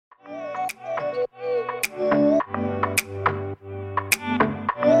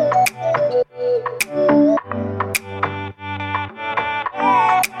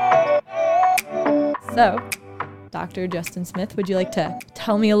Dr. Justin Smith. Would you like to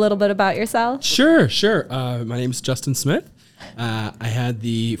tell me a little bit about yourself? Sure. My name is Justin Smith. I had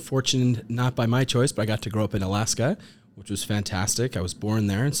the fortune, not by my choice, but I got to grow up in Alaska, which was fantastic. I was born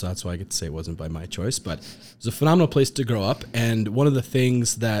there, and so that's why I get to say it wasn't by my choice, but it was a phenomenal place to grow up. And one of the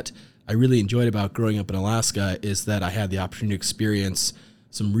things that I really enjoyed about growing up in Alaska is that I had the opportunity to experience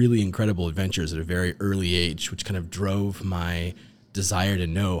some really incredible adventures at a very early age, which kind of drove my desire to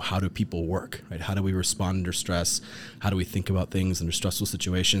know, how do people work, right? How do we respond under stress? How do we think about things under stressful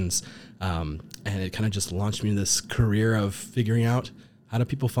situations? And it kind of just launched me into this career of figuring out how do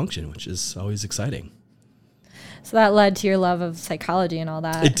people function, which is always exciting. So that led to your love of psychology and all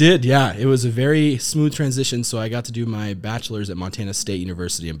that. It did, yeah. It was a very smooth transition. So I got to do my bachelor's at Montana State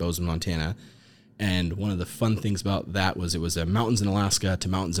University in Bozeman, Montana. And one of the fun things about that was it was a mountains in Alaska to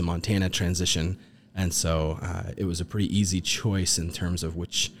mountains in Montana transition. And so it was a pretty easy choice in terms of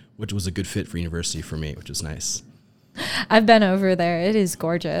which was a good fit for university for me, which was nice. I've been over there. It is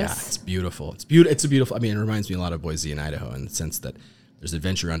gorgeous. Yeah, it's beautiful. It's a beautiful, it reminds me a lot of Boise and Idaho in the sense that there's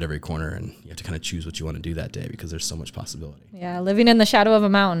adventure around every corner and you have to kind of choose what you want to do that day because there's so much possibility. Yeah, living in the shadow of a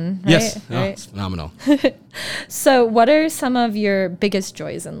mountain, right? Yes, right. It's phenomenal. So what are some of your biggest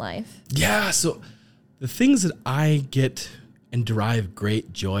joys in life? Yeah, so the things that I get and derive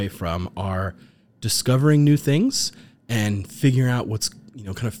great joy from are discovering new things and figuring out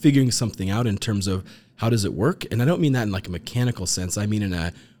kind of figuring something out in terms of how does it work. And I don't mean that in like a mechanical sense. I mean in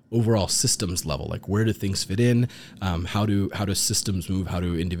a overall systems level, like where do things fit in? How do systems move? How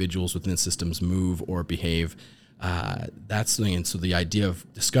do individuals within systems move or behave? That's something. And so the idea of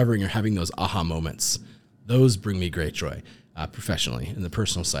discovering or having those aha moments, those bring me great joy. Professionally and the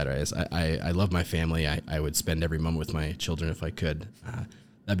personal side, I love my family. I would spend every moment with my children if I could.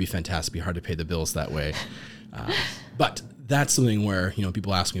 That'd be fantastic. It'd be hard to pay the bills that way. But that's something where,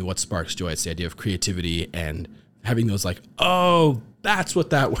 people ask me what sparks joy. It's the idea of creativity and having those like, oh, that's how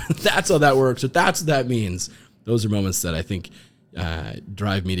that works, or that's what that means. Those are moments that I think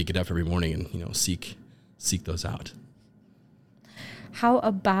drive me to get up every morning and, seek those out. How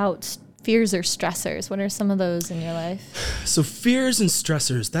about fears or stressors? What are some of those in your life? So fears and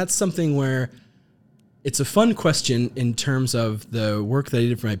stressors, that's something where it's a fun question in terms of the work that I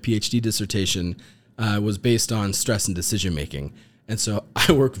did for my PhD dissertation was based on stress and decision making. And so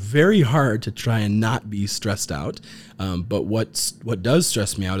I work very hard to try and not be stressed out. But what does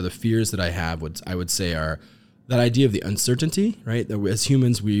stress me out are the fears that I have, what I would say are that idea of the uncertainty, right? That as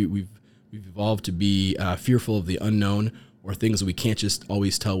humans, we've evolved to be fearful of the unknown or things that we can't just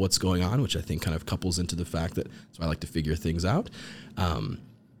always tell what's going on, which I think kind of couples into the fact that so I like to figure things out.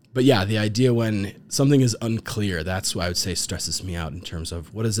 But yeah, the idea when something is unclear, that's what I would say stresses me out in terms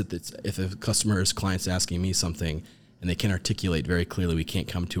of what is it that's, if a customer's client's asking me something and they can't articulate very clearly, we can't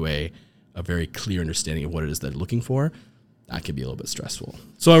come to a very clear understanding of what it is they're looking for, that could be a little bit stressful.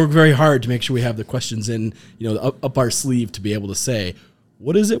 So I work very hard to make sure we have the questions in, up our sleeve to be able to say,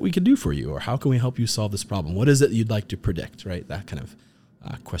 what is it we can do for you? Or how can we help you solve this problem? What is it you'd like to predict, right? That kind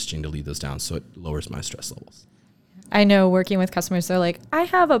of questioning to lead those down so it lowers my stress levels. I know working with customers, they're like, I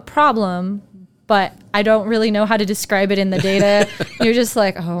have a problem, but I don't really know how to describe it in the data. You're just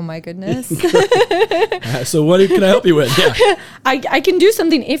like, oh my goodness. So what can I help you with? Yeah. I can do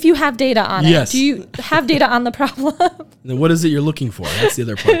something if you have data on it. Yes. Do you have data on the problem? Then what is it you're looking for? That's the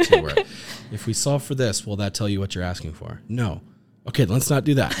other part too, where if we solve for this, will that tell you what you're asking for? No. Okay, let's not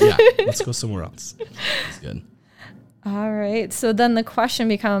do that. Yeah, let's go somewhere else. That's good. All right. So then the question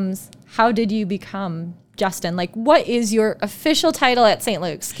becomes, how did you become Justin? Like, what is your official title at St.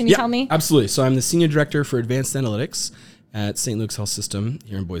 Luke's? Can you tell me? Absolutely. So I'm the Senior Director for Advanced Analytics at St. Luke's Health System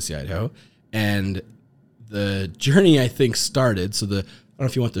here in Boise, Idaho. And the journey, I think, started, so I don't know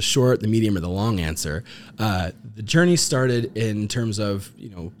if you want the short, the medium, or the long answer. The journey started in terms of,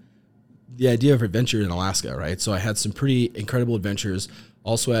 the idea of adventure in Alaska, right? So I had some pretty incredible adventures.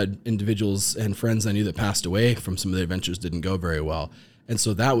 Also had individuals and friends I knew that passed away from some of the adventures didn't go very well. And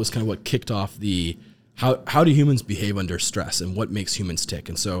so that was kind of what kicked off the how do humans behave under stress and what makes humans tick.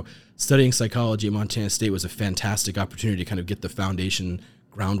 And so studying psychology at Montana State was a fantastic opportunity to kind of get the foundation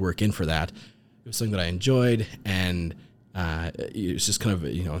groundwork in for that. It was something that I enjoyed, and it was just kind of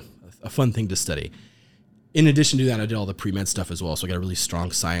a fun thing to study. In addition to that, I did all the pre-med stuff as well. So I got a really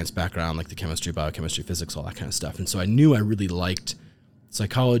strong science background, like the chemistry, biochemistry, physics, all that kind of stuff. And so I knew I really liked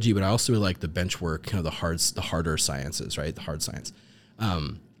psychology, but I also really liked the bench work, kind of the harder sciences, right? The hard science.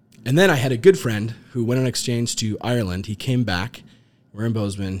 And then I had a good friend who went on exchange to Ireland. He came back. We're in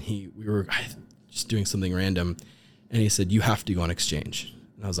Bozeman. We were just doing something random. And he said, you have to go on exchange.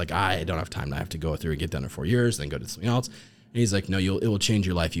 And I was like, I don't have time. I have to go through and get done in 4 years, then go to something else. And he's like, no, it will change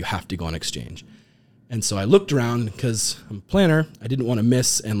your life. You have to go on exchange. And so I looked around because I'm a planner. I didn't want to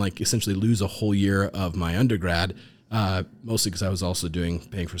miss and like essentially lose a whole year of my undergrad, mostly because I was also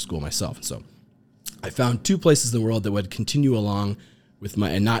paying for school myself. So I found 2 places in the world that would continue along with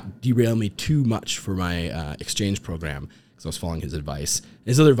and not derail me too much for my exchange program, because I was following his advice.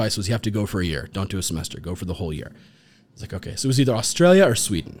 His other advice was you have to go for a year. Don't do a semester. Go for the whole year. I was like, okay. So it was either Australia or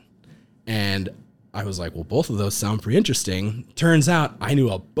Sweden. And I was like, well, both of those sound pretty interesting. Turns out I knew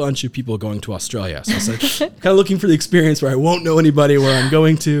a bunch of people going to Australia. So I was like, kind of looking for the experience where I won't know anybody where I'm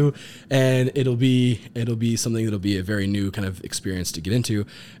going to, and it'll be something that'll be a very new kind of experience to get into.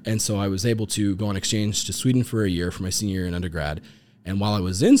 And so I was able to go on exchange to Sweden for a year for my senior year in undergrad. And while I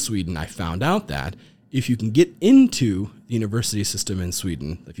was in Sweden, I found out that if you can get into the university system in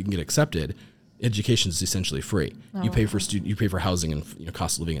Sweden, if you can get accepted, education is essentially free. Oh, you pay for housing and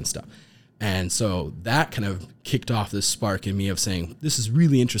cost of living and stuff. And so that kind of kicked off this spark in me of saying, this is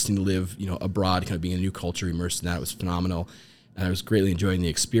really interesting to live, abroad, kind of being in a new culture, immersed in that. It was phenomenal. And I was greatly enjoying the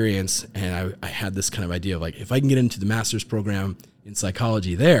experience. And I had this kind of idea of like, if I can get into the master's program in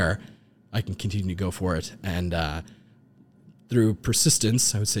psychology there, I can continue to go for it. And through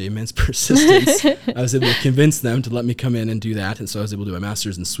persistence, I would say immense persistence, I was able to convince them to let me come in and do that. And so I was able to do my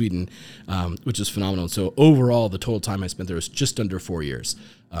master's in Sweden, which is phenomenal. So overall, the total time I spent there was just under 4 years.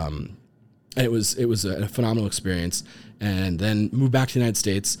 And it was a phenomenal experience. And then moved back to the United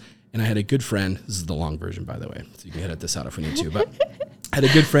States, and I had a good friend. This is the long version, by the way, so you can edit this out if we need to. But I had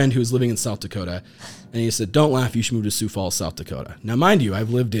a good friend who was living in South Dakota, and he said, "Don't laugh, you should move to Sioux Falls, South Dakota." Now, mind you, I've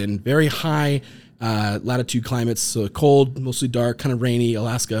lived in very high latitude climates, so cold, mostly dark, kind of rainy.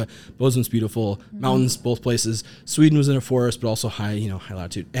 Alaska, Bozeman's beautiful, mountains, both places. Sweden was in a forest, but also high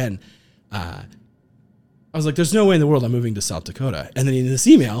latitude. And I was like, there's no way in the world I'm moving to South Dakota. And then in this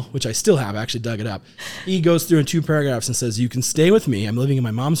email, which I still have, I actually dug it up, he goes through in 2 paragraphs and says, you can stay with me. I'm living in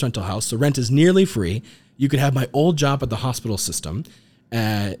my mom's rental house, so rent is nearly free. You could have my old job at the hospital system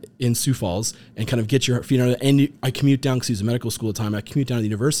in Sioux Falls and kind of get your feet under it. And I commute down, because he was in medical school at the time. I commute down to the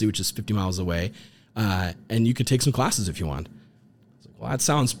university, which is 50 miles away, and you could take some classes if you want. I was like, well, that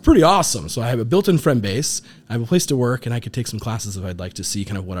sounds pretty awesome. So I have a built-in friend base, I have a place to work, and I could take some classes if I'd like to see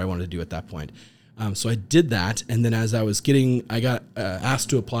kind of what I wanted to do at that point. So I did that, and then as I got asked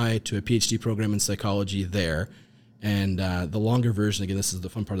to apply to a PhD program in psychology there, and the longer version, again, this is the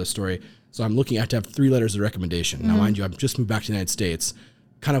fun part of the story, so I'm looking at to have 3 letters of recommendation. Mm-hmm. Now, mind you, I've just moved back to the United States,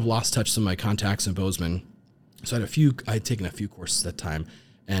 kind of lost touch with some of my contacts in Bozeman, so I had taken a few courses at that time,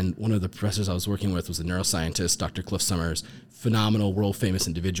 and one of the professors I was working with was a neuroscientist, Dr. Cliff Summers, phenomenal, world-famous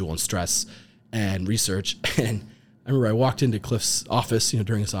individual in stress and research, and I remember I walked into Cliff's office,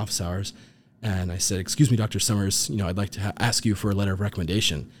 during his office hours, and I said, "Excuse me, Dr. Summers, I'd like to ask you for a letter of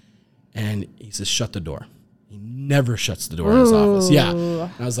recommendation." And he says, "Shut the door." He never shuts the door in his office. Yeah.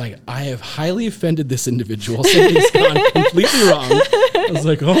 And I was like, I have highly offended this individual. Something's gone completely wrong. I was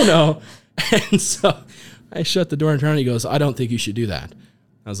like, oh no. And so I shut the door and turned, and he goes, "I don't think you should do that."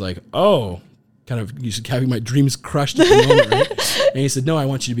 I was like, oh, kind of having my dreams crushed at the moment, right? And he said, "No, I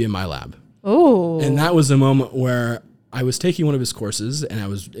want you to be in my lab." Oh. And that was a moment where I was taking one of his courses and I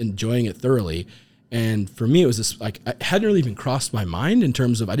was enjoying it thoroughly. And for me, it was just like, it hadn't really even crossed my mind in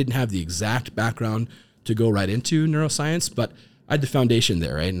terms of, I didn't have the exact background to go right into neuroscience, but I had the foundation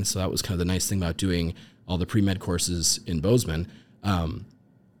there, right? And so that was kind of the nice thing about doing all the pre-med courses in Bozeman. And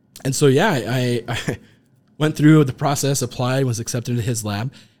so, yeah, I went through the process, applied, was accepted into his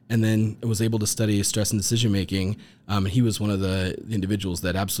lab, and then was able to study stress and decision-making. And he was one of the individuals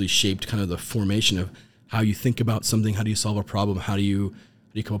that absolutely shaped kind of the formation of how you think about something, how do you solve a problem, how do you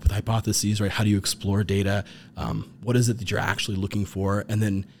come up with hypotheses, right? How do you explore data? What is it that you're actually looking for? And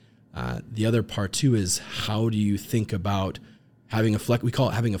then the other part too is, how do you think about having we call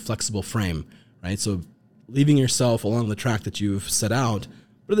it having a flexible frame, right? So leaving yourself along the track that you've set out,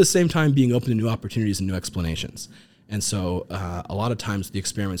 but at the same time being open to new opportunities and new explanations. And so a lot of times the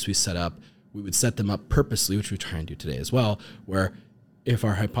experiments we set up, we would set them up purposely, which we try and do today as well, where if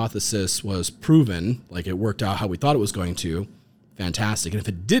our hypothesis was proven, like it worked out how we thought it was going to, fantastic. And if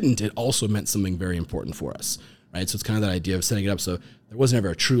it didn't, it also meant something very important for us, right? So it's kind of that idea of setting it up so there wasn't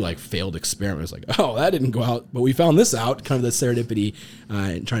ever a true failed experiment. It was like, oh, that didn't go out, but we found this out, kind of the serendipity,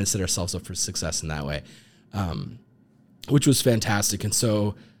 and trying to set ourselves up for success in that way, which was fantastic. And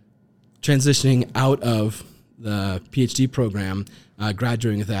so transitioning out of the PhD program,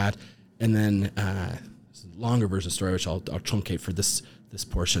 graduating with that, and then longer version of the story, which I'll truncate for this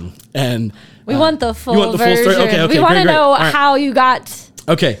portion. And we want the full full version. story? Okay, we want to know right. how you got.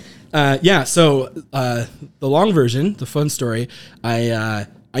 Okay. So the long version, the fun story, I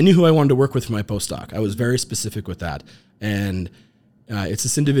knew who I wanted to work with for my postdoc. I was very specific with that. And It's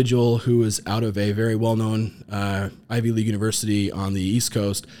this individual who is out of a very well-known Ivy League university on the East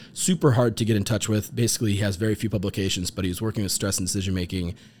Coast, super hard to get in touch with. Basically, he has very few publications, but he's working with stress and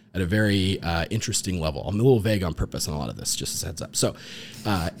decision-making at a very interesting level. I'm a little vague on purpose on a lot of this, just as a heads up. So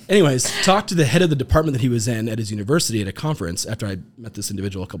anyways, talked to the head of the department that he was in at his university at a conference after I met this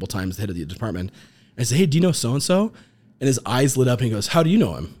individual a couple times, the head of the department. I said, hey, do you know so-and-so? And his eyes lit up and he goes, how do you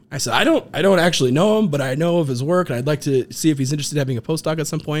know him? I said, I don't actually know him, but I know of his work and I'd like to see if he's interested in having a postdoc at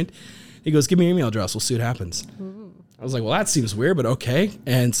some point. He goes, give me your email address. We'll see what happens. Ooh. I was like, well, that seems weird, but okay.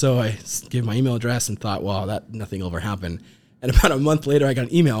 And so I gave my email address and thought, well, nothing will ever happen. And about a month later, I got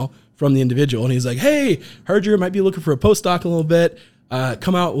an email from the individual and he's like, hey, heard you might be looking for a postdoc in a little bit.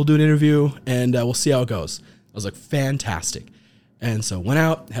 Come out, we'll do an interview and we'll see how it goes. I was like, fantastic. And so went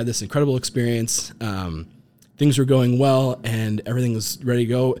out, had this incredible experience. Things were going well and everything was ready to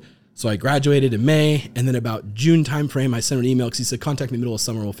go. So I graduated in May, and then about June timeframe, I sent an email because he said, contact me in the middle of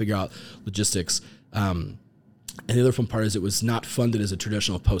summer, we'll figure out logistics. And the other fun part is it was not funded as a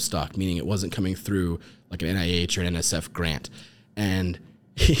traditional postdoc, meaning it wasn't coming through like an NIH or an NSF grant. And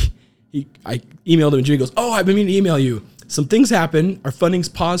I emailed him in June. He goes, oh, I've been meaning to email you. Some things happen. Our funding's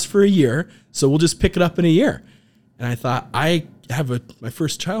paused for a year, so we'll just pick it up in a year. And I thought, I have my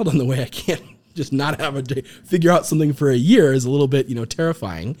first child on the way. I can't just not have a day, figure out something for a year is a little bit,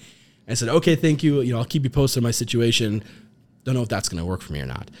 terrifying. I said, okay, thank you. I'll keep you posted on my situation. Don't know if that's going to work for me or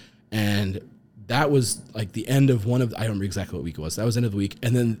not. And that was like the end of I don't remember exactly what week it was. That was the end of the week.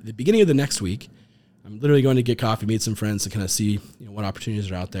 And then the beginning of the next week, I'm literally going to get coffee, meet some friends to kind of see, what opportunities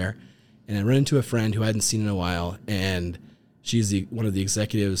are out there. And I ran into a friend who I hadn't seen in a while. And she's one of the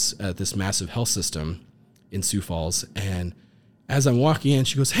executives at this massive health system in Sioux Falls. And as I'm walking in,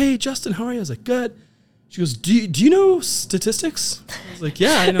 she goes, hey, Justin, how are you? I was like, good. She goes, do you know statistics? I was like,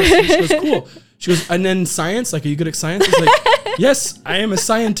 yeah, I know. She goes, cool. She goes, and then science? Like, are you good at science? I was like, yes, I am a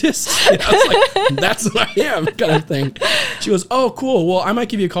scientist. I was like, that's what I am, kind of thing. She goes, oh, cool. Well, I might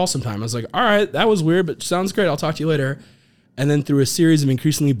give you a call sometime. I was like, all right, that was weird, but sounds great. I'll talk to you later. And then through a series of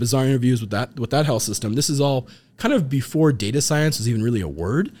increasingly bizarre interviews with that health system, this is all kind of before data science was even really a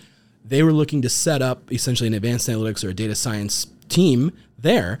word. They were looking to set up essentially an advanced analytics or a data science team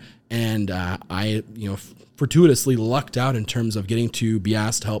there. And I, fortuitously lucked out in terms of getting to be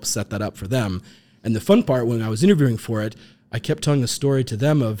asked to help set that up for them. And the fun part, when I was interviewing for it, I kept telling the story to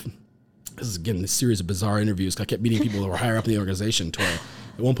them of, this is again, this series of bizarre interviews. I kept meeting people that were higher up in the organization. At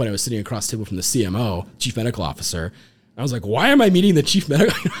one point I was sitting across the table from the CMO, Chief Medical Officer. I was like, why am I meeting the Chief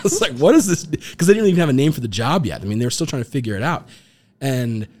Medical? I was like, what is this? Because they didn't even have a name for the job yet. I mean, they were still trying to figure it out.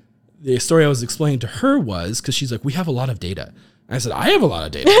 And the story I was explaining to her was, because she's like, we have a lot of data. And I said, I have a lot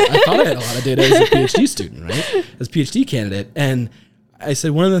of data. I thought I had a lot of data as a PhD student, right? As a PhD candidate. And I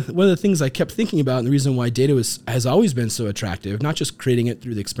said, one of the things I kept thinking about, and the reason why data has always been so attractive, not just creating it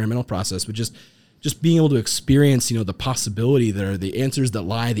through the experimental process, but just being able to experience, the possibility there, the answers that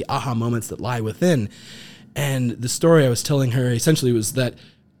lie, the aha moments that lie within. And the story I was telling her essentially was that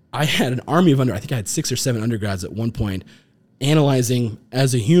I had an army of I think I had 6 or 7 undergrads at one point analyzing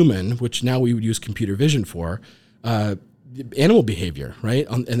as a human, which now we would use computer vision for, animal behavior, right?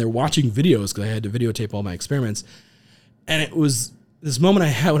 And they're watching videos because I had to videotape all my experiments. And it was this moment I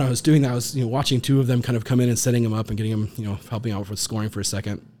had when I was doing that. I was, watching 2 of them kind of come in and setting them up and getting them, helping out with scoring for a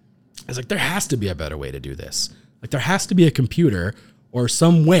second. I was like, there has to be a better way to do this. Like, there has to be a computer or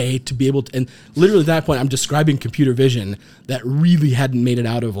some way to be able to, and literally at that point, I'm describing computer vision that really hadn't made it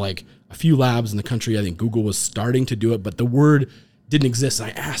out of like a few labs in the country. I think Google was starting to do it, but the word didn't exist.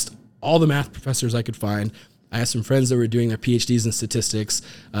 And I asked all the math professors I could find. I had some friends that were doing their PhDs in statistics.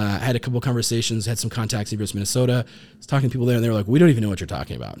 I had a couple of conversations, had some contacts in University of Minnesota. I was talking to people there, and they were like, we don't even know what you're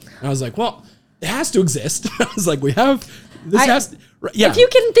talking about. And I was like, well, it has to exist. I was like, yeah. If you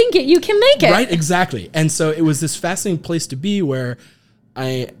can think it, you can make it. Right, exactly. And so it was this fascinating place to be where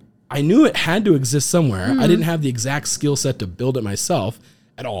I knew it had to exist somewhere. Mm-hmm. I didn't have the exact skill set to build it myself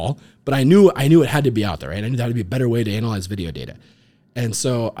at all, but I knew it had to be out there, right? I knew there had to be a better way to analyze video data. And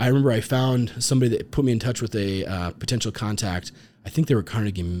so I remember I found somebody that put me in touch with a potential contact. I think they were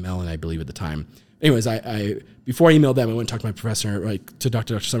Carnegie Mellon, I believe, at the time. Anyways, I before I emailed them, I went and talked to my professor, to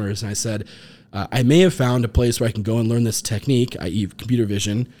Dr. Summers, and I said, I may have found a place where I can go and learn this technique, i.e. computer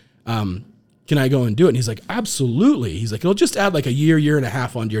vision. Can I go and do it? And he's like, absolutely. He's like, it'll just add like a year and a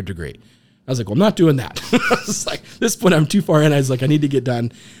half onto your degree. I was like, well, I'm not doing that. I was like, at this point, I'm too far in. I was like, I need to get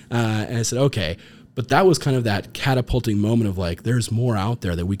done. And I said, okay. But that was kind of that catapulting moment of like, there's more out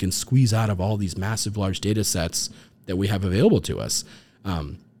there that we can squeeze out of all these massive, large data sets that we have available to us.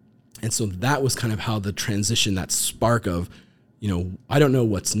 And so that was kind of how the transition, that spark of, I don't know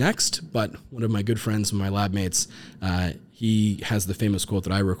what's next, but one of my good friends, my lab mates, he has the famous quote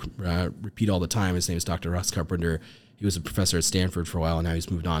that I repeat all the time. His name is Dr. Russ Carpenter. He was a professor at Stanford for a while, and now he's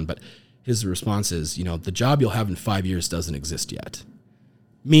moved on. But his response is, the job you'll have in 5 years doesn't exist yet.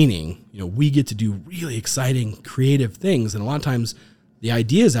 Meaning, we get to do really exciting, creative things. And a lot of times the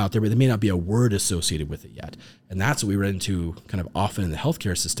idea is out there, but there may not be a word associated with it yet. And that's what we run into kind of often in the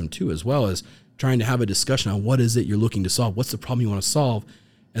healthcare system too, as well as trying to have a discussion on what is it you're looking to solve? What's the problem you want to solve?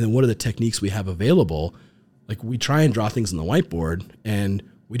 And then what are the techniques we have available? Like we try and draw things on the whiteboard, and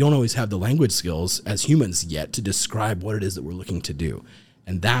we don't always have the language skills as humans yet to describe what it is that we're looking to do.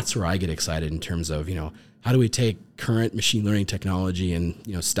 And that's where I get excited in terms of, how do we take current machine learning technology and,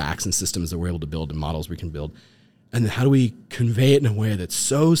 stacks and systems that we're able to build and models we can build, and then how do we convey it in a way that's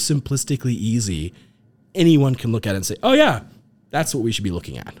so simplistically easy, anyone can look at it and say, oh yeah, that's what we should be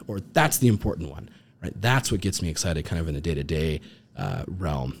looking at, or that's the important one, right? That's what gets me excited kind of in a day-to-day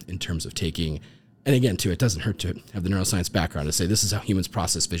realm in terms of taking, and again, too, it doesn't hurt to have the neuroscience background to say this is how humans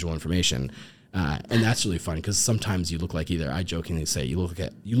process visual information. And that's really fun because sometimes you look like I jokingly say, you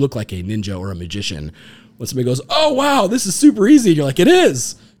look like a ninja or a magician when somebody goes, oh, wow, this is super easy. And you're like, it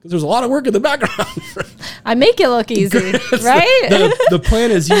is, because there's a lot of work in the background. I make it look easy, right? The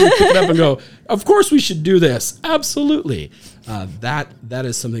plan is you pick it up and go, of course we should do this. Absolutely. That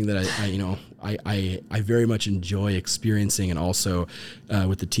is something that I very much enjoy experiencing, and also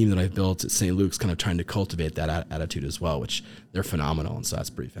with the team that I've built at St. Luke's, kind of trying to cultivate that attitude as well, which they're phenomenal. And so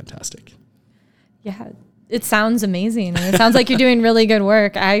that's pretty fantastic. Yeah, it sounds amazing. And it sounds like you're doing really good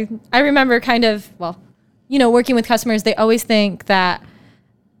work. I remember working with customers, they always think that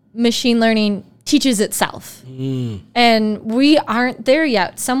machine learning teaches itself. And we aren't there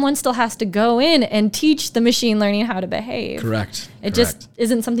yet. Someone still has to go in and teach the machine learning how to behave. Correct. It just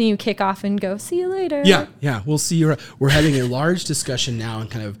isn't something you kick off and go, see you later. Yeah. We'll see you. We're having a large discussion now, and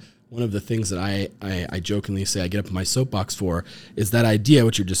kind of one of the things that I jokingly say I get up in my soapbox for is that idea,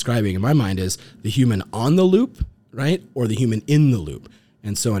 what you're describing in my mind is the human on the loop, right? Or the human in the loop.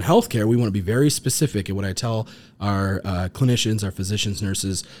 And so in healthcare, we want to be very specific. And what I tell our clinicians, our physicians,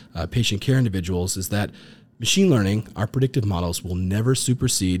 nurses, patient care individuals is that machine learning, our predictive models, will never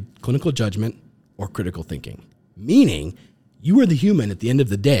supersede clinical judgment or critical thinking. Meaning, you are the human at the end of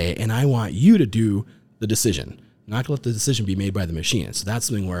the day, and I want you to do the decision. I'm not going to let the decision be made by the machine. And so that's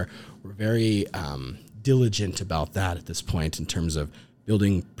something where we're very diligent about that at this point in terms of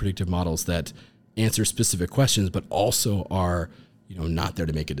building predictive models that answer specific questions, but also are not there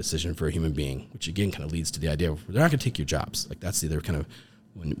to make a decision for a human being, which again kind of leads to the idea of they're not going to take your jobs. Like that's the other kind of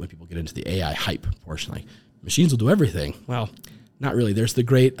when people get into the AI hype portion, like machines will do everything. Well, not really. There's the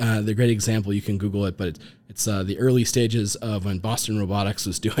great example. You can Google it, but it's the early stages of when Boston Dynamics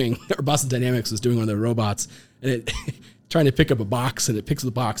was doing one of their robots, and it trying to pick up a box, and it picks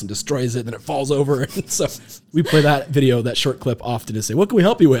the box and destroys it, and it falls over. And so we play that video, that short clip often to say, what can we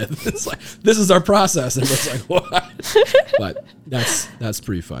help you with? It's like, this is our process. And it's like, what? But that's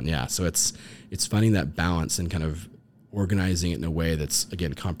pretty fun. Yeah. So it's finding that balance and kind of organizing it in a way that's,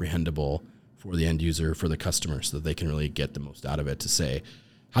 again, comprehensible for the end user, for the customer, so that they can really get the most out of it to say,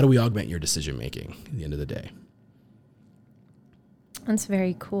 how do we augment your decision-making at the end of the day? That's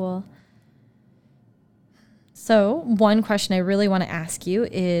very cool. So one question I really want to ask you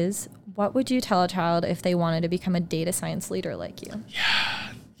is, what would you tell a child if they wanted to become a data science leader like you?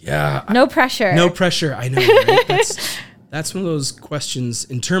 Yeah. No pressure. No pressure. I know. Right? That's one of those questions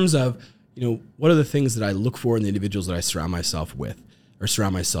in terms of, what are the things that I look for in the individuals that I surround myself with or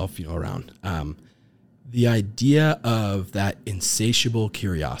surround myself, around. The idea of that insatiable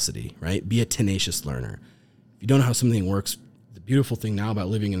curiosity, right? Be a tenacious learner. If you don't know how something works, the beautiful thing now about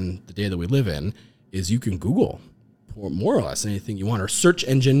living in the day that we live in is you can Google more or less anything you want, or search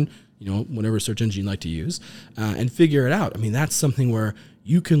engine, whatever search engine you like to use, and figure it out. I mean, that's something where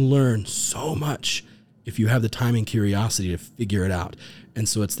you can learn so much if you have the time and curiosity to figure it out. And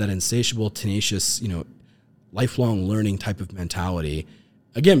so it's that insatiable, tenacious, lifelong learning type of mentality.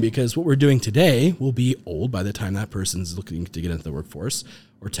 Again, because what we're doing today will be old by the time that person's looking to get into the workforce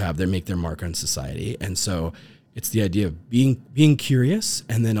or to make their mark on society. And so it's the idea of being curious,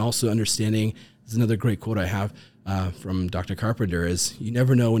 and then also understanding. There's another great quote I have from Dr. Carpenter is, you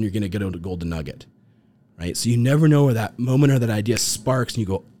never know when you're going to get a golden nugget, right? So you never know where that moment or that idea sparks, and you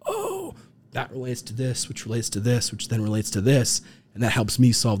go, oh, that relates to this, which relates to this, which then relates to this, and that helps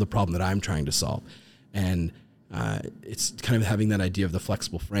me solve the problem that I'm trying to solve. And it's kind of having that idea of the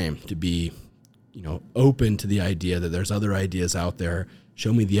flexible frame to be, open to the idea that there's other ideas out there,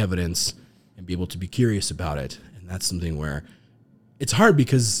 show me the evidence, and be able to be curious about it. And that's something where it's hard,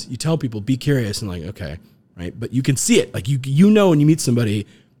 because you tell people be curious and like, okay, right? But you can see it. Like you know when you meet somebody,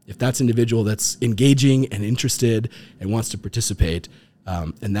 if that's an individual that's engaging and interested and wants to participate.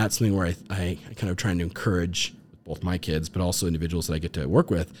 And that's something where I kind of trying to encourage both my kids, but also individuals that I get to work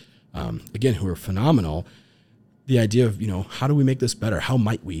with, again, who are phenomenal. The idea of, how do we make this better? How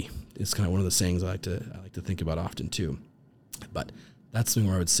might we? Is kind of one of the sayings I like to think about often too. But that's something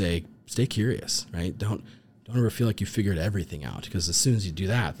where I would say, stay curious, right? Don't ever feel like you figured everything out, because as soon as you do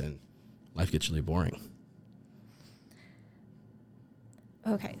that, then life gets really boring.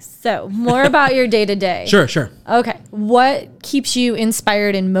 Okay, so more about your day-to-day. Sure. Okay, what keeps you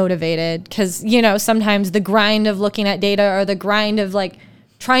inspired and motivated? Because, sometimes the grind of looking at data, or the grind of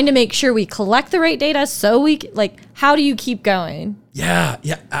trying to make sure we collect the right data, so we how do you keep going? Yeah.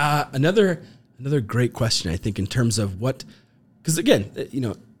 Another great question, I think, in terms of because again,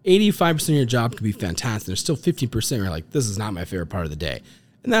 85% of your job can be fantastic. There's still 15% where you're like, this is not my favorite part of the day.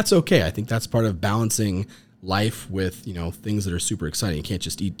 And that's okay. I think that's part of balancing life with, things that are super exciting. You can't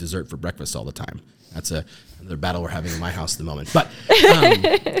just eat dessert for breakfast all the time. That's another battle we're having in my house at the moment. But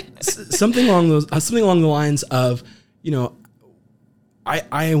something along the lines of,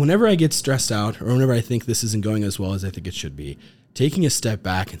 I whenever I get stressed out, or whenever I think this isn't going as well as I think it should be, taking a step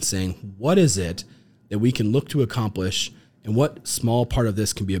back and saying, what is it that we can look to accomplish, and what small part of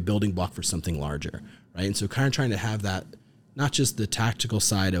this can be a building block for something larger, right? And so kind of trying to have that, not just the tactical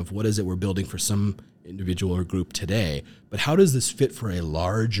side of what is it we're building for some individual or group today, but how does this fit for a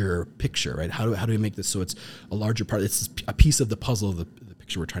larger picture, right? How do we make this so it's a larger part? It's a piece of the puzzle of the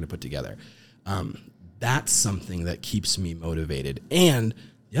picture we're trying to put together. That's something that keeps me motivated. And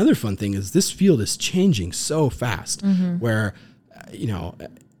the other fun thing is this field is changing so fast, where,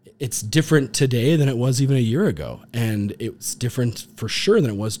 it's different today than it was even a year ago. And it's different for sure than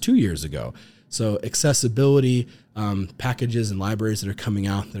it was 2 years ago. So accessibility, packages and libraries that are coming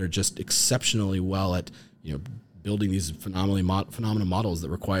out that are just exceptionally well at, building these phenomenal models that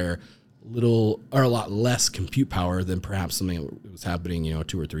require a lot less compute power than perhaps something that was happening,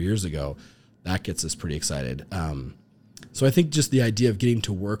 2 or 3 years ago. That gets us pretty excited. So I think just the idea of getting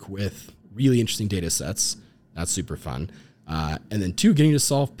to work with really interesting data sets, that's super fun. And then 2, getting to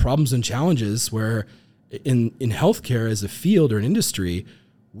solve problems and challenges where in healthcare as a field or an industry,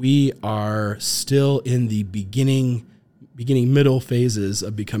 we are still in the beginning middle phases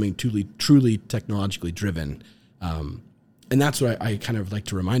of becoming truly technologically driven. And that's what I kind of like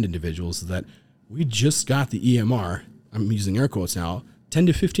to remind individuals, that we just got the EMR, I'm using air quotes now, 10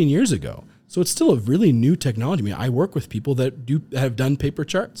 to 15 years ago. So it's still a really new technology. I mean, I work with people that have done paper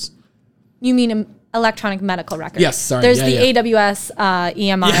charts. You mean electronic medical records? Yes, sorry. There's AWS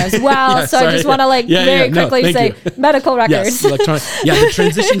EMR as well. Yeah, so I just want to very quickly say medical records. Yes, electronic. The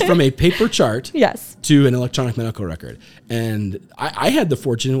transition from a paper chart yes. to an electronic medical record. And I had the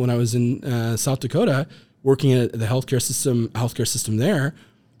fortune when I was in South Dakota working at the healthcare system there,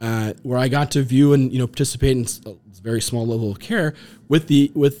 where I got to view and participate in a very small level of care with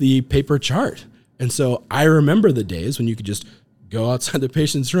the paper chart. And so I remember the days when you could just go outside the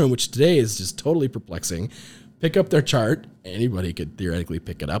patient's room, which today is just totally perplexing, pick up their chart. Anybody could theoretically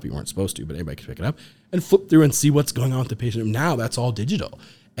pick it up. You weren't supposed to, but anybody could pick it up and flip through and see what's going on with the patient. Now that's all digital.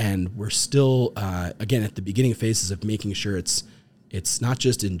 And we're still, again, at the beginning phases of making sure it's not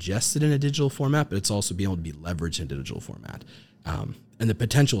just ingested in a digital format, but it's also being able to be leveraged in a digital format. And the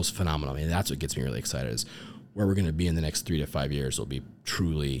potential is phenomenal. I mean, that's what gets me really excited, is where we're going to be in the next 3 to 5 years. Will be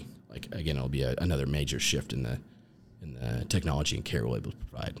truly, it'll be another major shift in the technology and care we'll be able to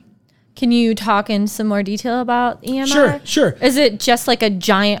provide. Can you talk in some more detail about EMR? Sure. Is it just like a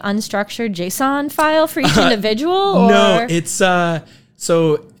giant unstructured JSON file for each individual? No, it's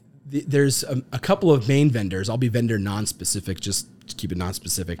there's a couple of main vendors. I'll be vendor non-specific, just to keep it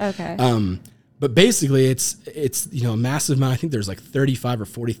non-specific. Okay. But basically, it's a massive amount. I think there's 35 or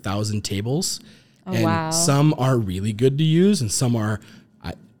 40,000 tables, and wow. Some are really good to use, and some are,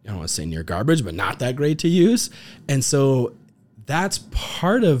 I don't want to say near garbage, but not that great to use. And so that's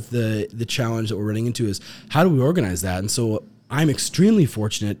part of the challenge that we're running into, is how do we organize that? And so I'm extremely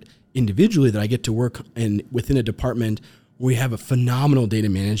fortunate individually that I get to work within a department where we have a phenomenal data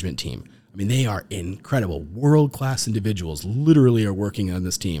management team. I mean, they are incredible, world-class individuals literally are working on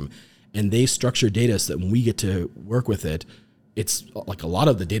this team. And they structure data so that when we get to work with it, it's like a lot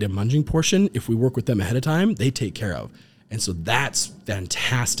of the data munging portion, if we work with them ahead of time, they take care of. And so that's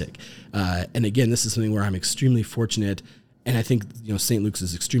fantastic. And again, this is something where I'm extremely fortunate. And I think, St. Luke's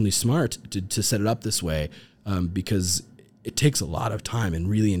is extremely smart to set it up this way, because it takes a lot of time and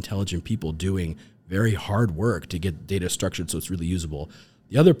really intelligent people doing very hard work to get data structured so it's really usable.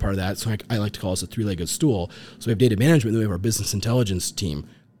 The other part of that, so I like to call this a 3-legged stool. So we have data management, then we have our business intelligence team.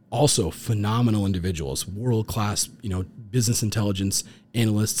 also phenomenal individuals, world-class, business intelligence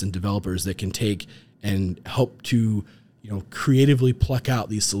analysts and developers that can take and help to, creatively pluck out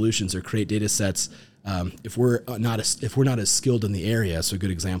these solutions or create data sets. If we're not as skilled in the area, so a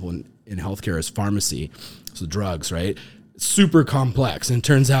good example in healthcare is pharmacy, so drugs, right? Super complex, and it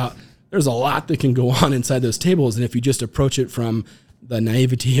turns out there's a lot that can go on inside those tables, and if you just approach it from the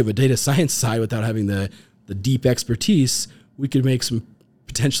naivety of a data science side without having the deep expertise, we could make some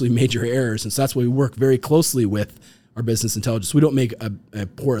potentially major errors. And so that's why we work very closely with our business intelligence. We don't make a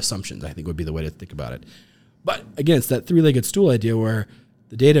poor assumptions, I think would be the way to think about it. But again, it's that three-legged stool idea where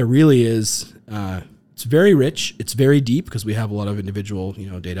the data really is, it's very rich, it's very deep because we have a lot of individual,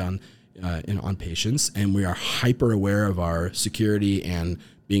 data on patients, and we are hyper aware of our security and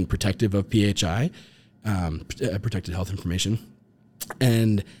being protective of PHI, protected health information.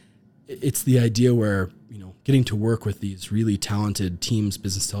 And it's the idea where, getting to work with these really talented teams,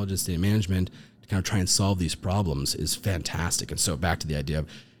 business intelligence, data management, to kind of try and solve these problems is fantastic. And so back to the idea of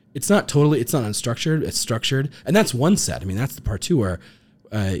it's not unstructured, it's structured. And that's one set. I mean, that's the part too where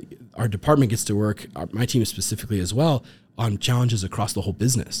our department gets to work, my team specifically as well, on challenges across the whole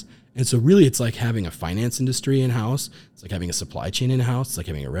business. And so really it's like having a finance industry in-house. It's like having a supply chain in-house. It's like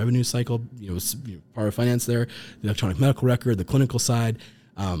having a revenue cycle, part of finance there, the electronic medical record, the clinical side.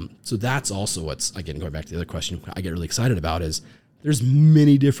 So that's also what's, again, going back to the other question I get really excited about is there's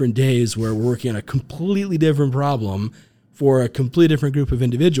many different days where we're working on a completely different problem for a completely different group of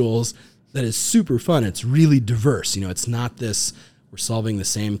individuals that is super fun. It's really diverse. It's not this, we're solving the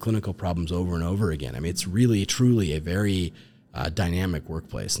same clinical problems over and over again. I mean, it's really, truly a very dynamic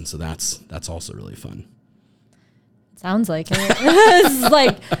workplace. And so that's also really fun. Sounds like it. It's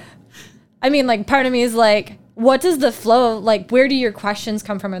part of me is like, what does the flow of, where do your questions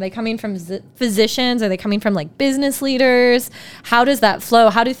come from? Are they coming from physicians? Are they coming from business leaders? How does that flow?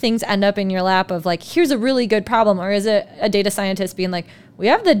 How do things end up in your lap of here's a really good problem? Or is it a data scientist being we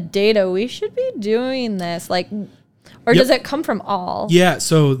have the data, we should be doing this? Or does it come from all? Yeah.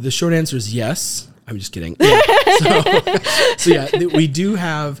 So the short answer is yes. I'm just kidding. Yeah. We do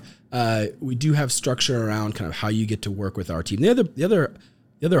have structure around kind of how you get to work with our team. The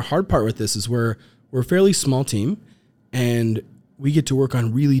other hard part with this is we're a fairly small team, and we get to work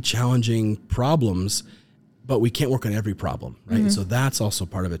on really challenging problems, but we can't work on every problem, right? Mm-hmm. So that's also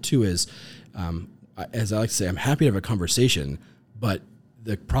part of it too. Is as I like to say, I'm happy to have a conversation, but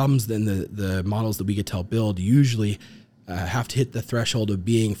the problems then the models that we get to help build usually have to hit the threshold of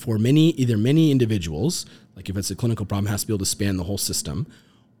being for many individuals. Like if it's a clinical problem, it has to be able to span the whole system,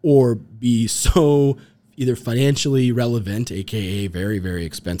 or be so either financially relevant, aka very, very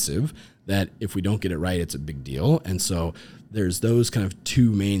expensive, that if we don't get it right, it's a big deal. And so there's those kind of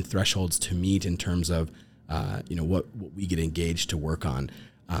two main thresholds to meet in terms of what we get engaged to work on.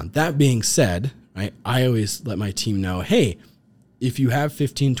 That being said, right, I always let my team know, hey, if you have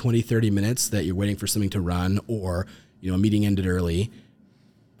 15, 20, 30 minutes that you're waiting for something to run, or a meeting ended early,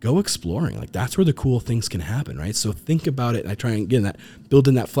 go exploring. That's where the cool things can happen, right? So think about it. And I try and build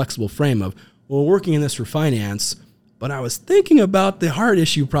in that flexible frame of, well, working in this for finance, but I was thinking about the heart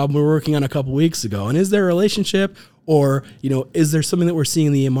issue problem we were working on a couple weeks ago. And is there a relationship, or, is there something that we're seeing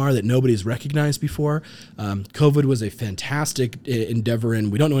in the EMR that nobody's recognized before? COVID was a fantastic endeavor,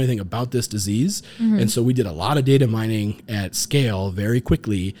 and we don't know anything about this disease. Mm-hmm. And so we did a lot of data mining at scale very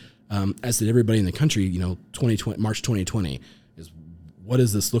quickly, as did everybody in the country. 2020, March 2020 is, what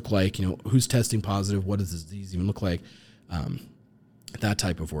does this look like? Who's testing positive? What does this disease even look like? That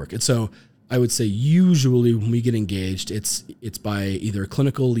type of work. And so I would say usually when we get engaged, it's by either a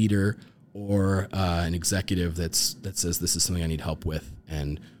clinical leader or an executive that says this is something I need help with,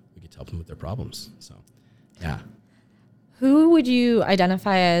 and we get to help them with their problems. So, yeah. Who would you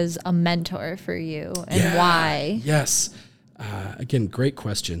identify as a mentor for you, and why? Yes. Again, great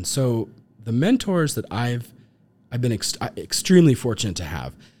question. So the mentors that I've been extremely fortunate to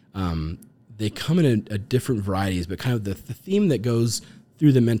have, they come in a different varieties, but kind of the theme that goes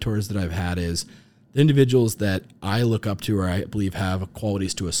through the mentors that I've had is the individuals that I look up to, or I believe have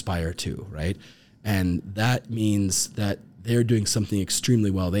qualities to aspire to, right? And that means that they're doing something extremely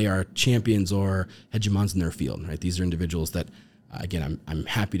well. They are champions or hegemons in their field, right? These are individuals that, again, I'm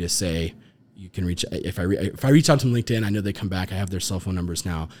happy to say you can reach. If I reach out to them on LinkedIn, I know they come back. I have their cell phone numbers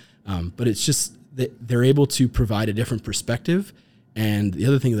now, but it's just that they're able to provide a different perspective. And the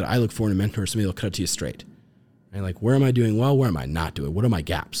other thing that I look for in a mentor is somebody that'll cut it to you straight. Right? Where am I doing well? Where am I not doing? What are my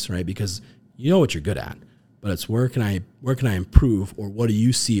gaps? Right? Because you know what you're good at, but it's where can I improve, or what do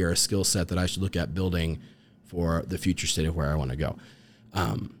you see are a skill set that I should look at building for the future state of where I want to go.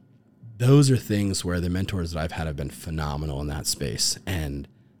 Those are things where the mentors that I've had have been phenomenal in that space. And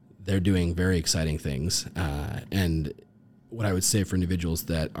they're doing very exciting things. And what I would say for individuals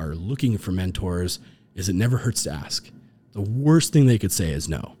that are looking for mentors is it never hurts to ask. The worst thing they could say is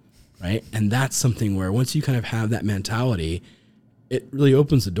no, right? And that's something where once you kind of have that mentality, it really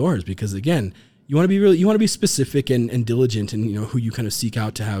opens the doors, because again, you want to be specific and diligent in, who you kind of seek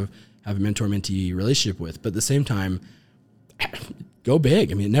out to have a mentor-mentee relationship with. But at the same time, go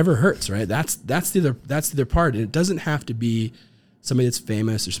big. I mean, it never hurts, right? That's the other part. And it doesn't have to be somebody that's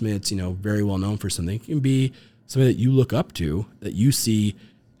famous or somebody that's, very well known for something. It can be somebody that you look up to, that you see,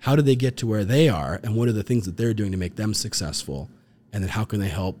 how do they get to where they are, and what are the things that they're doing to make them successful? And then how can they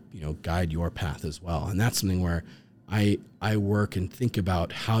help, guide your path as well? And that's something where I work and think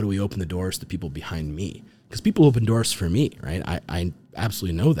about, how do we open the doors to people behind me? Because people open doors for me, right? I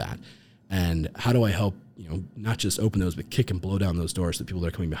absolutely know that. And how do I help, not just open those, but kick and blow down those doors to people that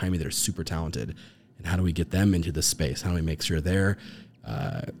are coming behind me that are super talented? And how do we get them into this space? How do we make sure they're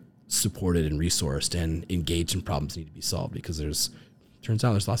supported and resourced and engaged in problems that need to be solved? Because turns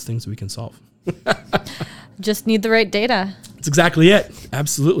out there's lots of things that we can solve. Just need the right data. That's exactly it.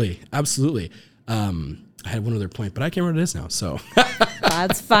 Absolutely. Absolutely. I had one other point, but I can't remember what it is now. So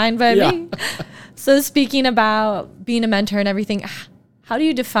that's fine by me. So speaking about being a mentor and everything, how do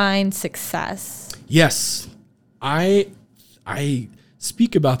you define success? Yes, I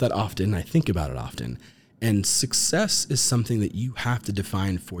speak about that often. I think about it often. And success is something that you have to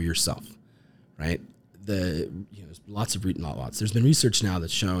define for yourself, right? There's there's been research now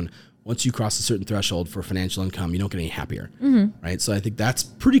that's shown once you cross a certain threshold for financial income, you don't get any happier, right? So I think that's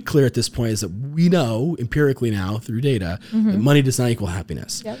pretty clear at this point, is that we know empirically now through data that money does not equal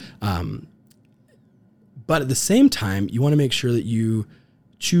happiness. Yep. But at the same time, you want to make sure that you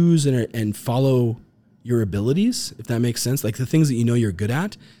choose and follow your abilities, if that makes sense, like the things that you're good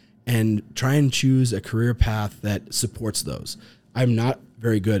at, and try and choose a career path that supports those. I'm not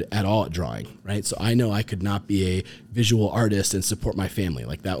very good at all at drawing, right? So I know I could not be a visual artist and support my family.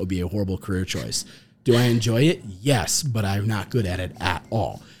 Like, that would be a horrible career choice. Do I enjoy it? Yes, but I'm not good at it at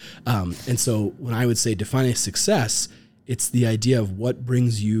all. And so when I would say defining success, it's the idea of what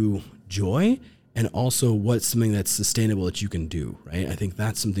brings you joy, and also what's something that's sustainable that you can do, right? I think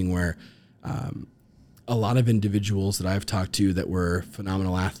that's something where a lot of individuals that I've talked to that were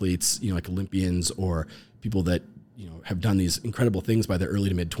phenomenal athletes, like Olympians, or people that have done these incredible things by their early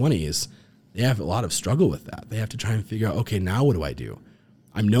to mid 20s, they have a lot of struggle with that. They have to try and figure out, okay, now what do I do?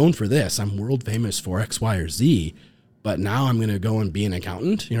 I'm known for this. I'm world famous for X, Y, or Z, but now I'm going to go and be an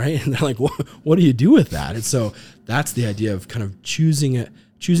accountant, right? And they're like, what do you do with that? And so that's the idea of kind of choosing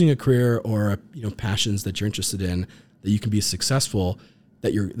a career or passions that you're interested in, that you can be successful,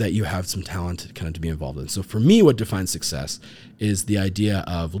 that you have some talent kind of to be involved in. So for me, what defines success is the idea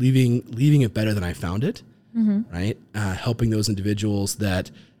of leaving it better than I found it. Right? Helping those individuals that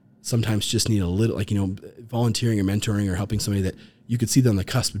sometimes just need a little, volunteering or mentoring, or helping somebody that you could see them on the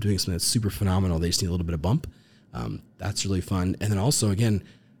cusp of doing something that's super phenomenal. They just need a little bit of bump. That's really fun. And then also, again,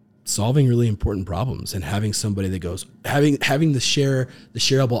 solving really important problems and having somebody that goes, having the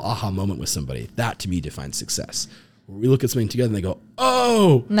shareable aha moment with somebody. That to me defines success. Where we look at something together and they go,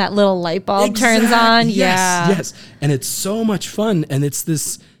 oh, and that little light bulb turns on. Yes. And it's so much fun. And it's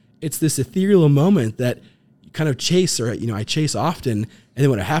this ethereal moment that kind of chase, or I chase often, and then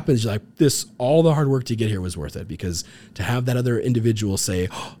when it happens, you're like, all the hard work to get here was worth it, because to have that other individual say,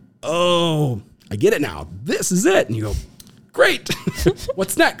 oh, I get it now, this is it, and you go, great,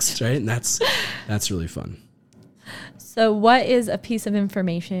 what's next, right? And that's really fun. So what is a piece of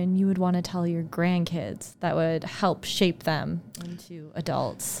information you would want to tell your grandkids that would help shape them into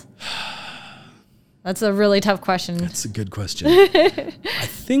adults? That's a really tough question. That's a good question.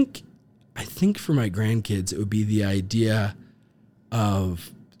 I think for my grandkids, it would be the idea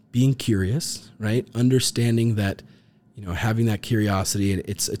of being curious, right? Understanding that, having that curiosity, and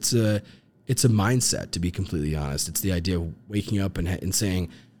it's a mindset, to be completely honest. It's the idea of waking up and saying,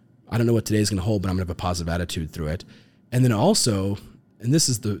 I don't know what today's going to hold, but I'm going to have a positive attitude through it. And then also, and this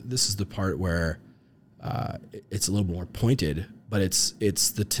is the part where it's a little more pointed, but it's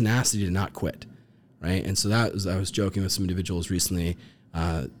the tenacity to not quit, right? And so I was joking with some individuals recently,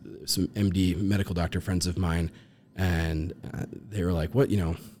 some MD medical doctor friends of mine, and they were like, what, we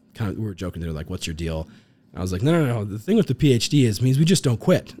were joking. They were like, what's your deal? And I was like, no. The thing with the PhD means we just don't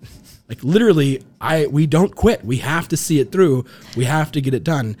quit. Like, literally, we don't quit. We have to see it through. We have to get it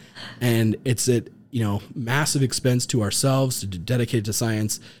done. And it's at, massive expense to ourselves to dedicate to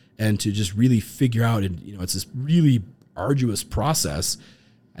science and to just really figure out, and, it's this really arduous process.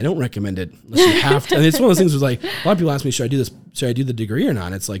 I don't recommend it unless you have to. And it's one of those things where, like, a lot of people ask me, should I do this? Should I do the degree or not?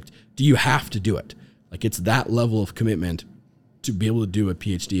 And it's like, do you have to do it? Like, it's that level of commitment. to be able to do a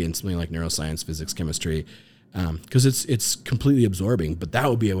PhD in something like neuroscience, physics, chemistry, because it's completely absorbing. But that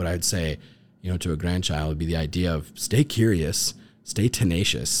would be what I'd say, to a grandchild, would be the idea of stay curious, stay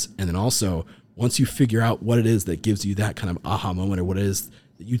tenacious, and then also once you figure out what it is that gives you that kind of aha moment, or what it is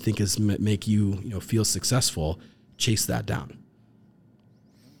that you think is make you feel successful, chase that down.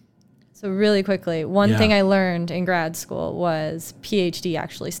 So really quickly, one thing I learned in grad school was PhD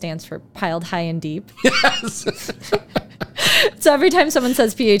actually stands for piled high and deep. Yes. So every time someone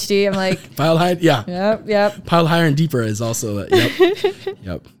says PhD, I'm like, piled high, yeah. Yep. Piled higher and deeper is also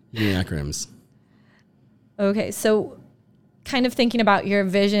yep. New acronyms. Okay, so kind of thinking about your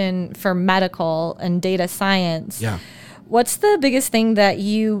vision for medical and data science. Yeah. What's the biggest thing that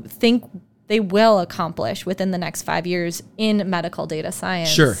you think they will accomplish within the next 5 years in medical data science?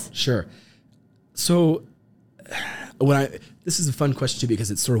 Sure. So this is a fun question too,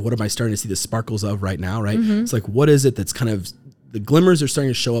 because it's sort of what am I starting to see the sparkles of right now, right? Mm-hmm. It's like, what is it that's kind of, the glimmers are starting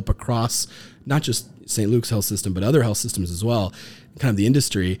to show up across not just St. Luke's health system, but other health systems as well, kind of the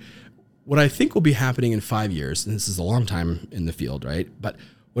industry. What I think will be happening in 5 years, and this is a long time in the field, right? But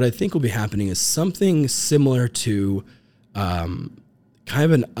what I think will be happening is something similar to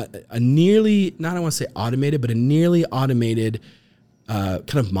kind of a nearly, not I want to say automated, but a nearly automated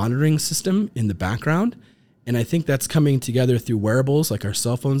kind of monitoring system in the background. And I think that's coming together through wearables like our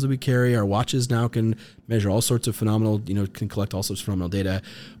cell phones that we carry. Our watches now can measure all sorts of phenomenal, can collect all sorts of phenomenal data.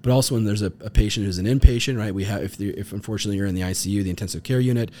 But also when there's a patient who's an inpatient, right? We have, if unfortunately you're in the ICU, the intensive care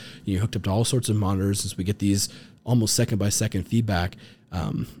unit, you're hooked up to all sorts of monitors, as we get these almost second by second feedback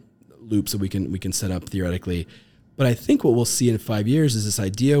loops that we can set up theoretically. But I think what we'll see in 5 years is this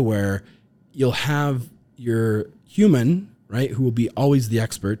idea where you'll have your human, right, who will be always the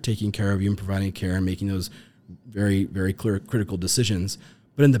expert, taking care of you and providing care and making those very, very clear, critical decisions.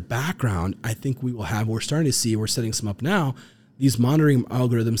 But in the background, I think we're starting to see, we're setting some up now, these monitoring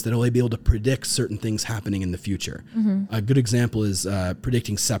algorithms that will be able to predict certain things happening in the future. Mm-hmm. A good example is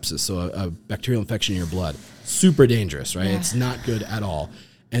predicting sepsis, so a bacterial infection in your blood. Super dangerous, right? Yeah. It's not good at all.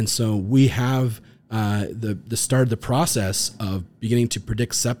 And so we have the start of the process of beginning to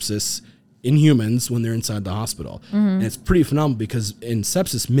predict sepsis in humans when they're inside the hospital. Mm-hmm. And it's pretty phenomenal because in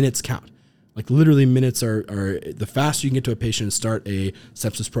sepsis, minutes count. Like literally minutes are the faster you can get to a patient and start a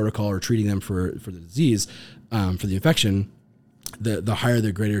sepsis protocol or treating them for the disease, for the infection, the higher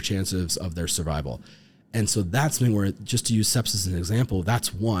the greater chances of their survival. And so that's something where, just to use sepsis as an example,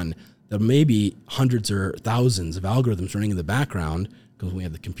 that's one that maybe hundreds or thousands of algorithms running in the background, because we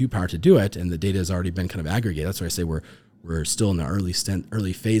have the compute power to do it and the data has already been kind of aggregated. That's why I say we're still in the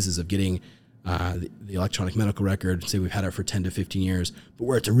early phases of getting the electronic medical record. Say we've had it for 10 to 15 years, but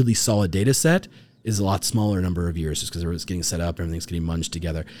where it's a really solid data set is a lot smaller number of years, just because it's getting set up, everything's getting munged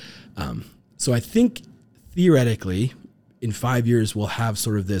together. So I think theoretically in 5 years we'll have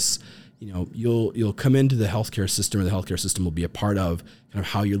sort of this, you'll come into the healthcare system, or the healthcare system will be a part of kind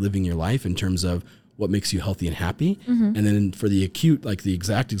of how you're living your life in terms of what makes you healthy and happy. Mm-hmm. And then for the acute, like the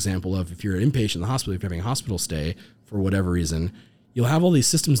exact example of if you're an inpatient in the hospital, if you're having a hospital stay for whatever reason, you'll have all these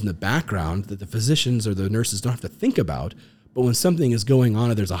systems in the background that the physicians or the nurses don't have to think about. But when something is going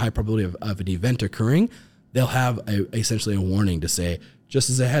on, or there's a high probability of an event occurring, they'll have essentially a warning to say, just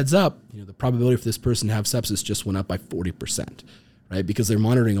as a heads up, the probability for this person to have sepsis just went up by 40%, right? Because they're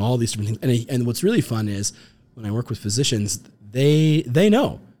monitoring all these different things. And what's really fun is when I work with physicians, they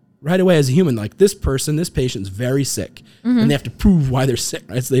know right away as a human, like this patient's very sick, mm-hmm. and they have to prove why they're sick,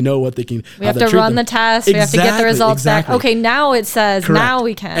 right? So they know what they can. We have to run the test. We have to get the results back. Okay, now it says, correct. Now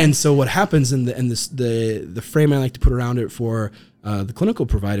we can. And so what happens in the frame I like to put around it for the clinical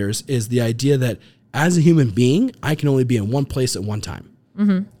providers is the idea that as a human being, I can only be in one place at one time.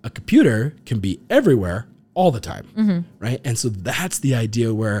 Mm-hmm. A computer can be everywhere all the time, mm-hmm. right? And so that's the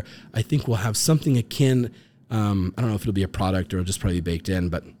idea where I think we'll have something akin. I don't know if it'll be a product or it'll just probably be baked in,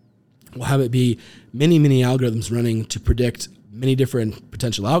 but we'll have it be many, many algorithms running to predict many different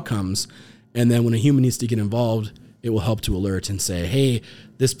potential outcomes. And then when a human needs to get involved, it will help to alert and say, hey,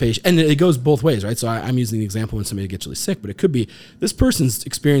 this patient, and it goes both ways, right? So I'm using the example when somebody gets really sick, but it could be this person's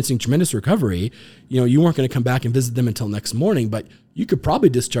experiencing tremendous recovery. You weren't going to come back and visit them until next morning, but you could probably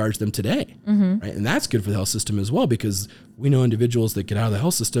discharge them today, mm-hmm. right? And that's good for the health system as well, because we know individuals that get out of the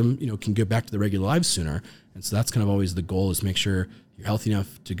health system, can get back to their regular lives sooner. And so that's kind of always the goal, is to make sure you're healthy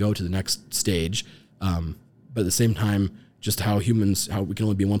enough to go to the next stage. But at the same time, just how we can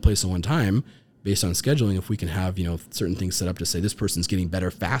only be in one place at one time based on scheduling. If we can have, certain things set up to say this person's getting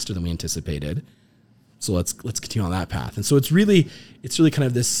better faster than we anticipated. So let's continue on that path. And so it's really kind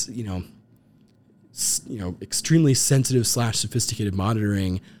of this, extremely sensitive / sophisticated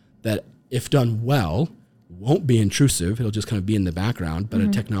monitoring that, if done well, won't be intrusive. It'll just kind of be in the background, but a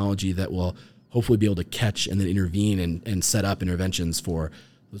technology that will hopefully be able to catch and then intervene and set up interventions for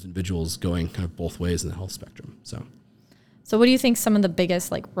those individuals going kind of both ways in the health spectrum. So what do you think some of the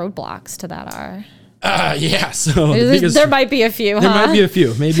biggest like roadblocks to that are? So there might be a few. There might be a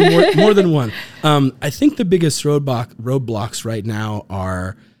few, maybe more than one. I think the biggest roadblocks right now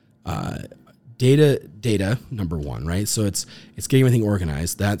are data number one, right? So it's getting everything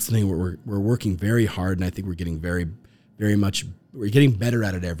organized. That's something we're working very hard, and I think we're getting very much. We're getting better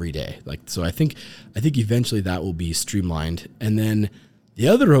at it every day. So I think eventually that will be streamlined, and then the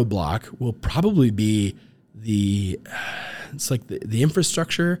other roadblock will probably be the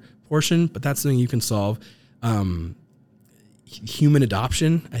infrastructure portion, but that's something you can solve. Human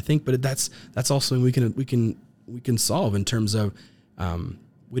adoption, I think, but that's also something we can solve in terms of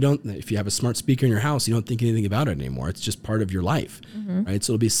if you have a smart speaker in your house, you don't think anything about it anymore. It's just part of your life, right?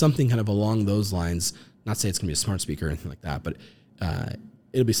 So it'll be something kind of along those lines. Not say it's going to be a smart speaker or anything like that, but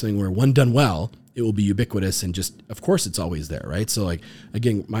it'll be something where when done well, it will be ubiquitous and just, of course, it's always there, right? So like,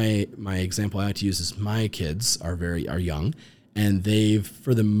 again, my example I like to use is my kids are young, and they've,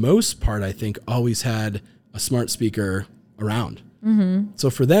 for the most part, I think, always had a smart speaker around. So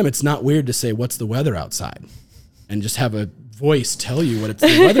for them, it's not weird to say, "What's the weather outside?" and just have a voice tell you what the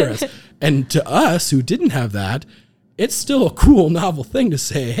weather is. And to us who didn't have that, it's still a cool, novel thing to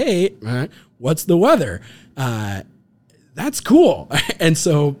say, "Hey, what's the weather?" That's cool. And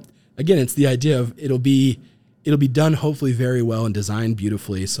so again, it's the idea of it'll be done hopefully very well and designed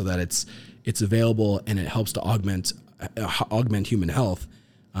beautifully so that it's available and it helps to augment human health,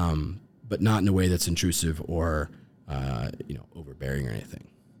 but not in a way that's intrusive or overbearing or anything.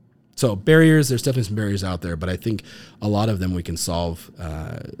 So barriers, there's definitely some barriers out there, but I think a lot of them we can solve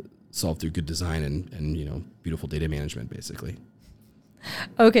through good design and beautiful data management, basically.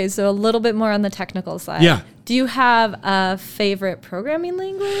 Okay, so a little bit more on the technical side. Yeah. Do you have a favorite programming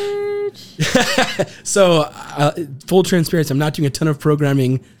language? So, full transparency, I'm not doing a ton of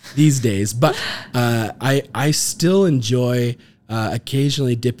programming these days, but I still enjoy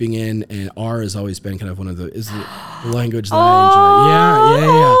occasionally dipping in, and R has always been kind of one of the language that I enjoy.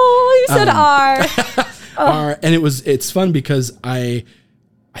 Yeah. Oh, you said R. R, and it's fun because I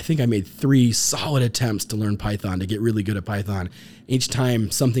think I made 3 solid attempts to learn Python, to get really good at Python. Each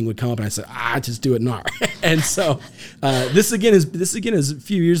time something would come up and I said, just do it in R. And so this again is a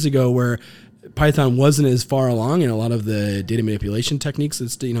few years ago where Python wasn't as far along, and a lot of the data manipulation techniques,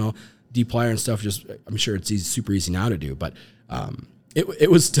 it's, dplyr and stuff, I'm sure it's super easy now to do, but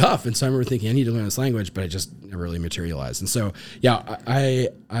it was tough. And so I remember thinking, I need to learn this language, but I just never really materialized. And so, yeah,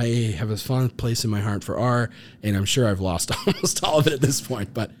 I have a fond place in my heart for R, and I'm sure I've lost almost all of it at this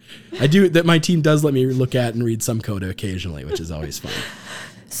point, but that my team does let me look at and read some code occasionally, which is always fun.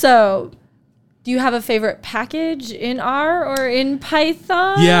 So do you have a favorite package in R or in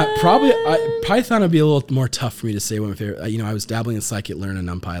Python? Yeah, probably Python would be a little more tough for me to say what my favorite. I was dabbling in scikit-learn and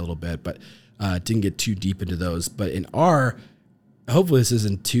NumPy a little bit, but didn't get too deep into those. But in R, hopefully this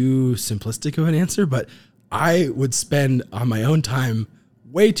isn't too simplistic of an answer, but I would spend on my own time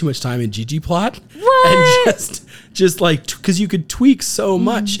way too much time in ggplot. What? And just like, because you could tweak so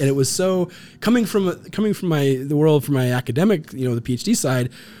much, and it was so coming from the world from my academic, the PhD side.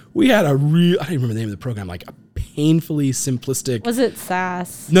 We had I don't remember the name of the program, like a painfully simplistic. Was it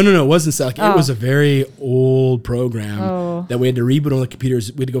SAS? No, it wasn't SAS. It was a very old program that we had to reboot on the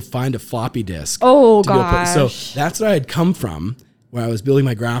computers. We had to go find a floppy disk. Oh, gosh. So that's where I had come from, where I was building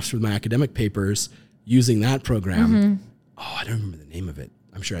my graphs with my academic papers using that program. I don't remember the name of it.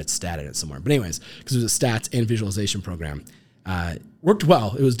 I'm sure I'd statted it somewhere. But anyways, because it was a stats and visualization program. Worked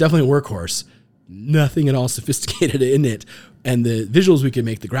well. It was definitely a workhorse. Nothing at all sophisticated in it. And the visuals we could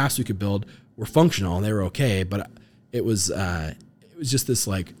make, the graphs we could build were functional and they were okay. But it was just this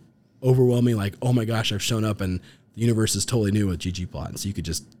like overwhelming, like, oh my gosh, I've shown up and the universe is totally new with ggplot. And so you could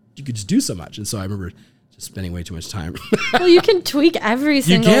just do so much. And so I remember just spending way too much time. Well, you can tweak every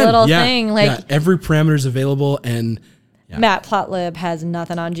single little thing. Like every parameter is available, and Matplotlib has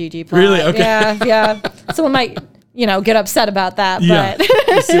nothing on ggplot. Really? Okay. Yeah. Someone might, get upset about that, but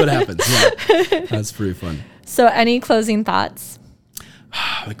we'll see what happens. Yeah. That's pretty fun. So any closing thoughts?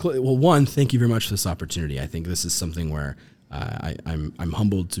 Well, one, thank you very much for this opportunity. I think this is something where I'm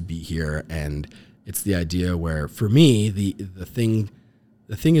humbled to be here, and it's the idea where, for me, the thing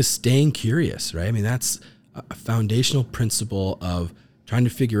is staying curious, right? I mean, that's a foundational principle of trying to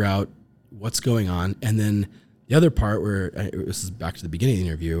figure out what's going on, and then the other part where this is back to the beginning of the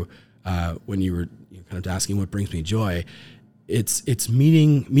interview, when you were kind of asking what brings me joy. It's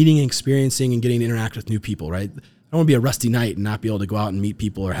meeting, experiencing, and getting to interact with new people, right? don't want to be a rusty knight and not be able to go out and meet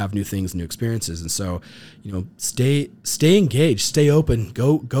people or have new things, new experiences. And so, stay engaged, stay open,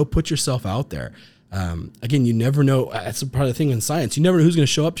 go put yourself out there. Again, you never know. That's part of the thing in science. You never know who's going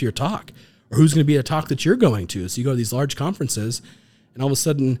to show up to your talk or who's going to be at a talk that you're going to. So you go to these large conferences and all of a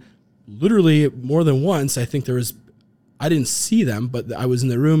sudden, literally more than once, I didn't see them, but I was in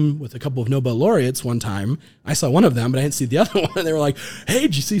the room with a couple of Nobel laureates one time. I saw one of them, but I didn't see the other one. And they were like, hey,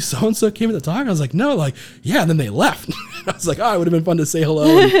 did you see so-and-so came to the talk? I was like, no, yeah. And then they left. I was like, oh, it would have been fun to say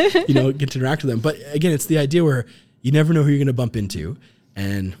hello and, get to interact with them. But again, it's the idea where you never know who you're going to bump into,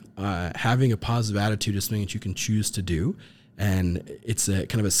 and having a positive attitude is something that you can choose to do. And it's a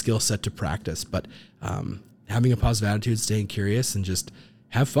kind of a skill set to practice, but having a positive attitude, staying curious, and just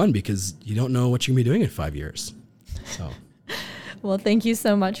have fun, because you don't know what you're going to be doing in 5 years. So, well, thank you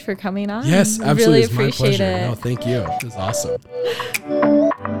so much for coming on. Yes, absolutely. Really It's my appreciate pleasure. it. No, thank you. It was awesome.